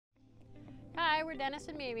Hi, we're Dennis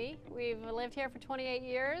and Mimi. We've lived here for 28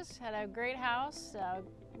 years, had a great house,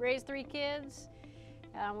 raised 3 kids.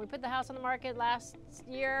 We put the house on the market last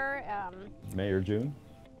year. May or June?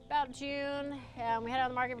 About June. We had it on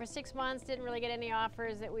the market for 6 months, didn't really get any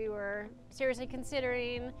offers that we were seriously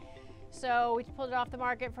considering. So we pulled it off the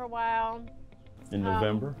market for a while. In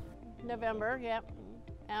November? November, yep.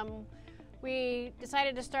 We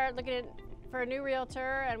decided to start looking for a new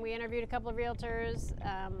realtor, and we interviewed a couple of realtors.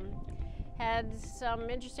 Had some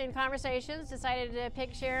interesting conversations, decided to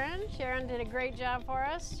pick Sharon. Sharon did a great job for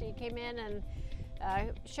us. She came in and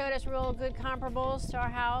showed us real good comparables to our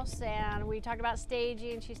house, and we talked about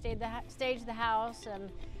staging. She staged the house,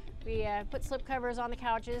 and we put slip covers on the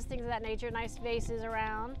couches, things of that nature, nice vases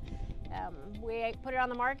around. We put it on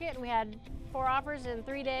the market, and we had 4 offers in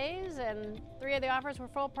 3 days, and 3 of the offers were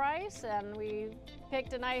full price, and we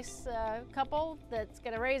picked a nice couple that's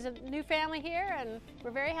going to raise a new family here, and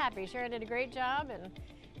we're very happy. Sharon did a great job, and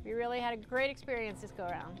we really had a great experience this go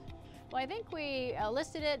around. Well, I think we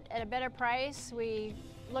listed it at a better price. We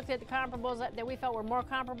looked at the comparables that we felt were more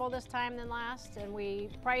comparable this time than last, and we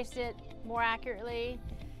priced it more accurately.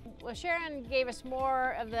 Well, Sharon gave us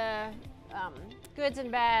more of the goods and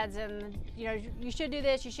bads, and you should do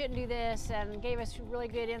this, you shouldn't do this, and gave us really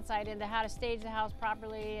good insight into how to stage the house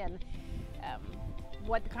properly and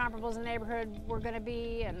what the comparables in the neighborhood were going to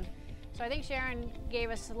be. And so I think Sharon gave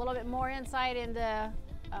us a little bit more insight into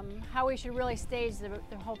how we should really stage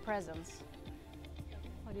the whole presence.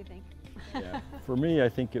 What do you think? Yeah. For me, I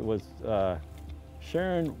think it was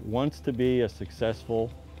Sharon wants to be a successful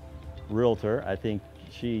realtor. I think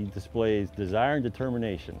she displays desire and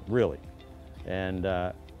determination, really. And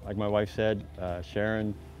like my wife said,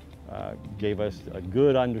 Sharon gave us a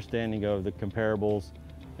good understanding of the comparables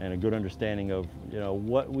and a good understanding of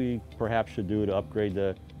what we perhaps should do to upgrade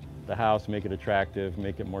the house, make it attractive,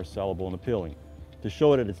 make it more sellable and appealing, to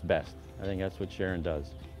show it at its best. I think that's what Sharon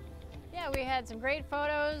does. Yeah, we had some great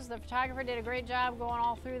photos. The photographer did a great job going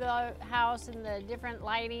all through the house and the different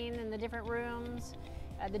lighting and the different rooms.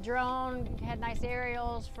 The drone had nice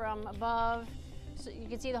aerials from above, so you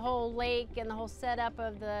could see the whole lake and the whole setup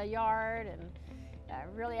of the yard, and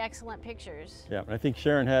really excellent pictures. Yeah, I think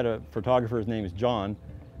Sharon had a photographer, his name is John,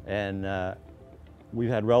 and we've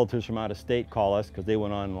had relatives from out of state call us because they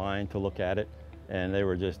went online to look at it, and they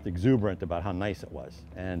were just exuberant about how nice it was.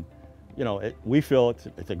 And we feel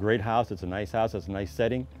it's a great house, it's a nice house, it's a nice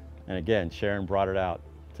setting, and again, Sharon brought it out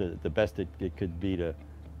to the best it could be to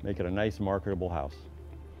make it a nice, marketable house.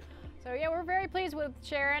 So yeah, we're very pleased with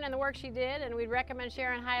Sharon and the work she did, and we'd recommend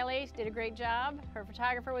Sharon highly. She did a great job. Her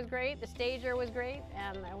photographer was great, the stager was great,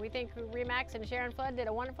 and we think Remax and Sharon Flood did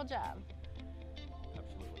a wonderful job.